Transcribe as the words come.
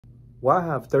Why I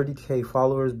have 30K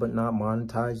followers but not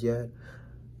monetized yet?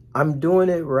 I'm doing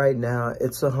it right now.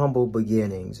 It's a humble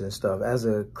beginnings and stuff. As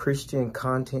a Christian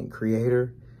content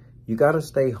creator, you got to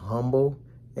stay humble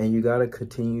and you got to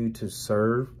continue to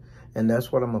serve. And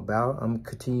that's what I'm about. I'm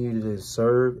continuing to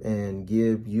serve and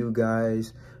give you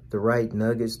guys the right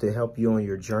nuggets to help you on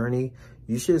your journey.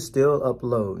 You should still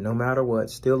upload, no matter what,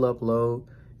 still upload.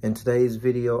 In today's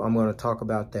video, I'm going to talk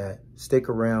about that. Stick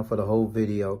around for the whole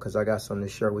video because I got something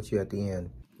to share with you at the end.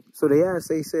 So they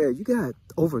said, you got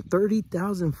over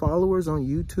 30,000 followers on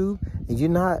YouTube and you're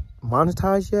not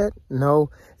monetized yet?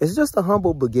 No, it's just a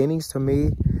humble beginnings to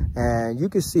me. And you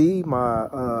can see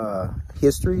my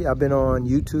history. I've been on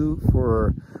YouTube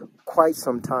for quite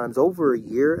some times, over a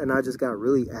year, and I just got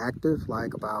really active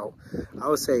like about, I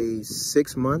would say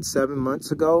 6 months, 7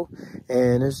 months ago.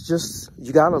 And it's just,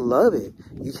 you gotta love it.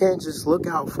 You can't just look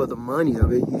out for the money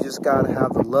of it. You just gotta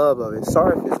have the love of it.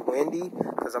 Sorry if it's windy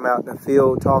because I'm out in the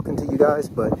field talking to you guys,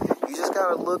 but you just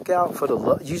gotta look out for the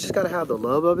love. You just gotta have the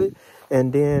love of it.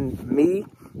 And then me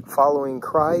following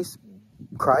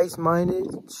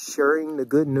Christ-minded, sharing the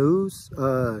good news,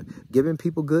 giving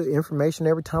people good information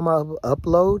every time I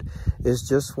upload is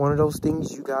just one of those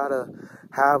things you gotta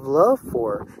have love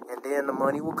for, and then the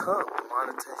money will come, the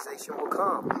monetization will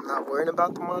come. I'm not worrying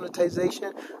about the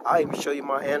monetization. I'll even show you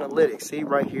my analytics. See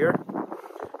right here?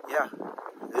 Yeah,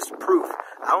 it's proof.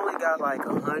 I only got like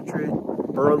 100,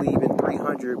 barely even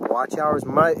 300 watch hours.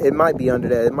 It might be under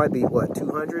that. It might be what,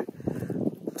 200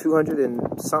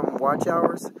 and something watch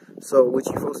hours. So which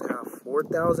you're supposed to have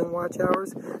 4,000 watch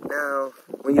hours. Now,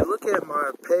 when you look at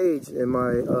my page and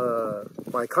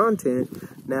my content,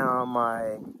 now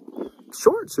my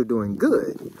shorts are doing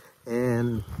good,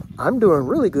 and I'm doing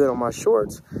really good on my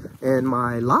shorts, and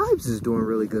my lives is doing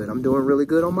really good. I'm doing really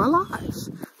good on my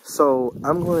lives. So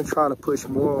I'm going to try to push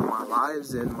more on my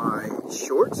lives and my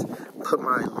shorts. But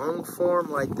my long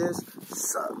form like this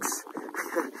sucks.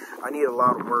 I need a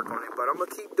lot of work on it, but I'm going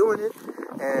to keep doing it.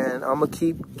 And I'm going to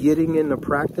keep getting in the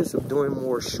practice of doing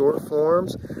more short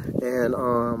forms. And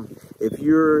if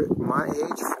you're my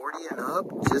age, 40 and up,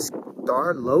 just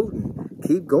start loading.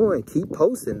 Keep going. Keep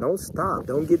posting. Don't stop.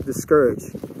 Don't get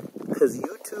discouraged. Because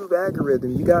YouTube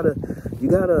algorithm, you gotta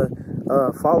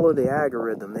follow the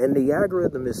algorithm. And the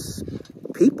algorithm is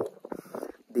people.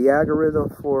 The algorithm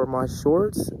for my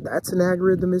shorts, that's an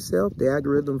algorithm itself. The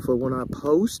algorithm for when I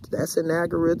post, that's an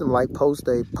algorithm, like post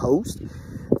a post.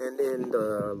 And then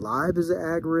the live is an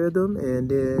algorithm. And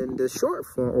then the short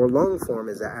form or long form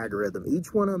is an algorithm.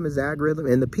 Each one of them is an algorithm,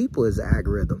 and the people is an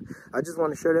algorithm. I just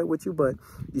want to share that with you, but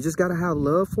you just got to have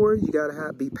love for it. You got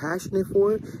to be passionate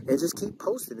for it, and just keep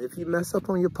posting. If you mess up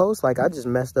on your post, like I just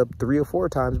messed up 3 or 4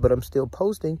 times, but I'm still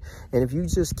posting. And if you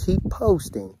just keep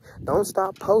posting, don't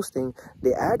stop posting,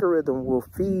 the algorithm will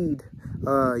feed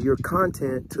your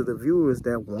content to the viewers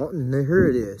that want to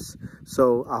hear this.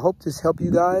 So I hope this helped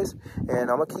you guys, and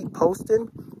I'm gonna keep posting.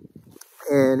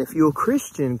 And if you're a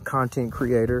Christian content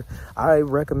creator, I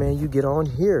recommend you get on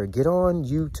here, get on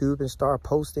YouTube and start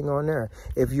posting on there.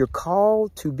 If you're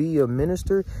called to be a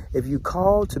minister, if you're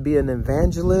called to be an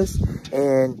evangelist,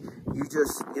 and you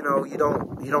just, you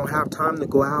don't have time to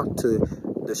go out to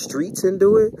the streets and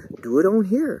do it on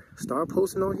here. Start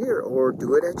posting on here, or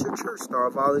do it at your church.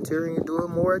 Start volunteering and doing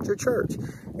more at your church.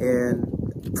 And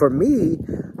for me,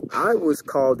 I was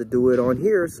called to do it on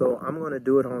here, so I'm going to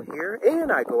do it on here,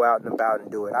 and I go out and about and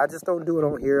do it. I just don't do it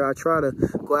on here. I try to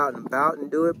go out and about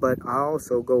and do it, but I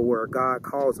also go where God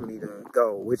calls me to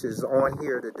go, which is on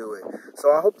here to do it.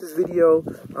 So I hope this video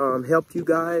helped you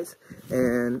guys,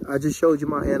 and I just showed you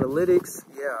my analytics.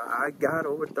 Yeah, I got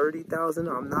over 30,000.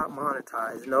 I'm not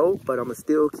monetized, no, but I'm going to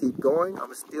still keep going. I'm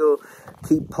going to still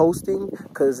keep posting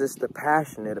because it's the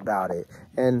passionate about it.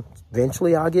 And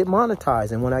eventually I'll get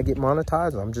monetized, and when I get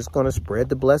monetized, I'm just going to spread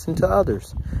the blessing to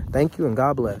others. Thank you, and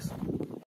God bless.